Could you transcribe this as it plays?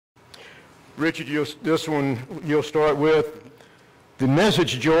Richard, this one you'll start with. The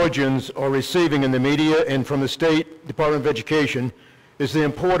message Georgians are receiving in the media and from the State Department of Education is the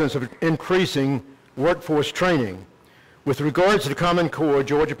importance of increasing workforce training. With regards to the Common Core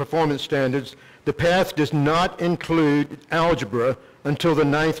Georgia Performance Standards, the path does not include algebra until the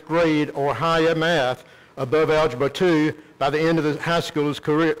 9th grade or higher math above Algebra 2 by the end of the high school's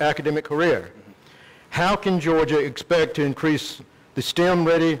academic career. How can Georgia expect to increase the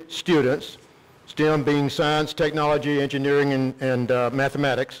STEM-ready students, STEM being science, technology, engineering, and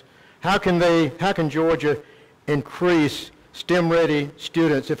mathematics? How can Georgia increase STEM-ready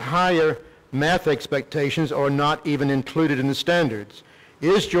students if higher math expectations are not even included in the standards?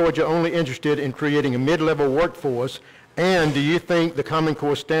 Is Georgia only interested in creating a mid-level workforce, and do you think the Common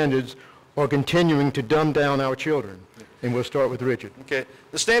Core standards are continuing to dumb down our children? And we'll start with Richard. Okay.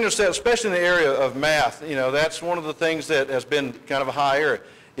 The standards set, especially in the area of math, that's one of the things that has been kind of a high area.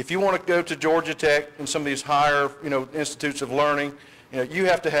 If you want to go to Georgia Tech and some of these higher, institutes of learning, you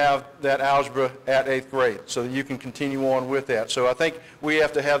have to have that algebra at 8th grade so that you can continue on with that. So I think we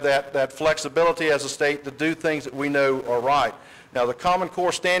have to have that flexibility as a state to do things that we know are right. Now the Common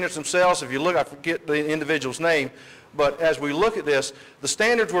Core standards themselves, if you look, I forget the individual's name, but as we look at this, the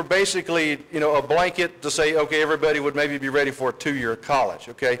standards were basically, a blanket to say, okay, everybody would maybe be ready for a 2-year college,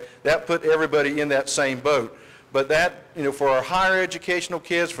 okay? That put everybody in that same boat. But that, for our higher educational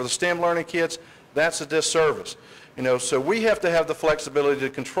kids, for the STEM learning kids, that's a disservice. So we have to have the flexibility to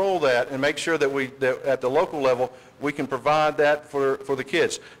control that and make sure that at the local level we can provide that for the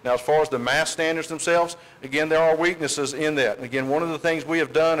kids. Now, as far as the math standards themselves, again, there are weaknesses in that. And again, one of the things we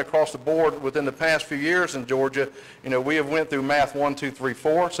have done across the board within the past few years in Georgia, we have went through math 1, 2, 3,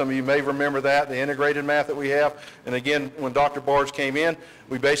 4. Some of you may remember that, the integrated math that we have. And again, when Dr. Barge came in,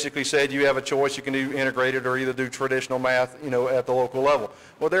 we basically said you have a choice. You can do integrated or either do traditional math, at the local level.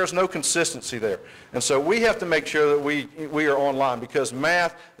 Well, there's no consistency there. And so we have to make sure that we are online, because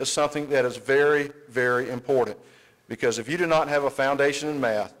math is something that is very, very important. Because if you do not have a foundation in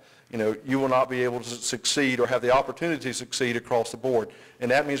math, you will not be able to succeed or have the opportunity to succeed across the board.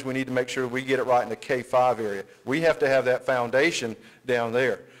 And that means we need to make sure we get it right in the K-5 area. We have to have that foundation down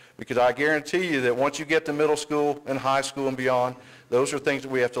there. Because I guarantee you that once you get to middle school and high school and beyond, those are things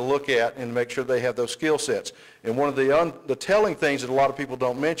that we have to look at and make sure they have those skill sets. And one of the telling things that a lot of people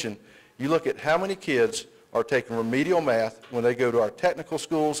don't mention, you look at how many kids are taking remedial math when they go to our technical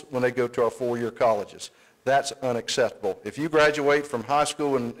schools, when they go to our 4-year colleges. That's unacceptable. If you graduate from high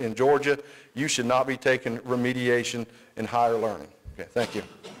school in Georgia, you should not be taking remediation and higher learning. Okay, thank you.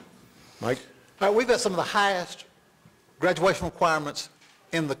 Mike? All right, we've got some of the highest graduation requirements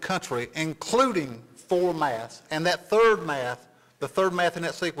in the country, including 4 maths, and that third math, the third math in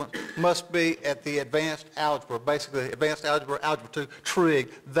that sequence must be at the advanced algebra, basically advanced algebra, algebra 2,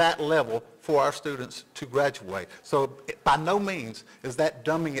 trig, that level for our students to graduate. So by no means is that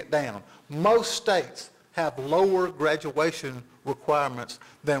dumbing it down. Most states have lower graduation requirements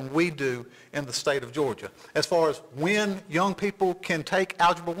than we do in the state of Georgia. As far as when young people can take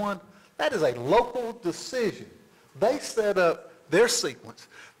Algebra 1, that is a local decision. They set up their sequence,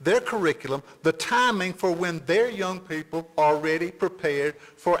 their curriculum, the timing for when their young people are ready, prepared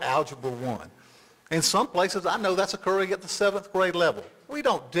for Algebra 1. In some places, I know that's occurring at the 7th grade level. We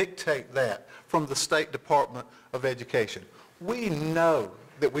don't dictate that from the State Department of Education. We know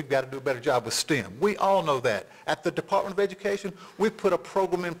that we've got to do a better job with STEM. We all know that. At the Department of Education, we put a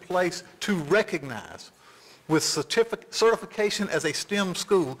program in place to recognize with certification as a STEM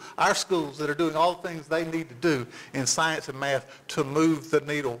school, our schools that are doing all the things they need to do in science and math to move the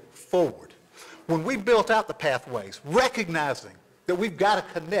needle forward. When we built out the pathways, recognizing that we've got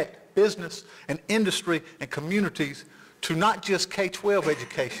to connect business and industry and communities to not just K-12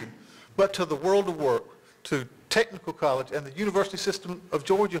 education, but to the world of work, to technical college and the university system of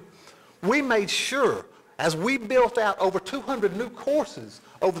Georgia, we made sure, as we built out over 200 new courses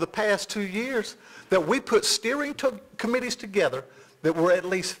over the past 2 years, that we put steering committees together that were at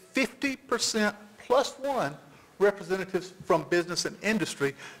least 50% plus one representatives from business and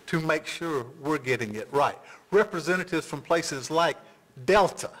industry to make sure we're getting it right. Representatives from places like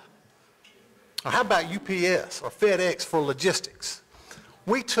Delta, or how about UPS or FedEx for logistics.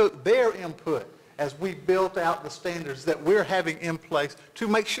 We took their input as we built out the standards that we're having in place to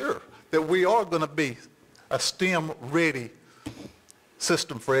make sure that we are going to be a STEM-ready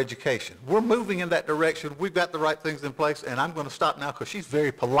system for education. We're moving in that direction. We've got the right things in place, and I'm going to stop now because she's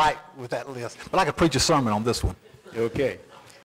very polite with that list. But I could preach a sermon on this one. Okay.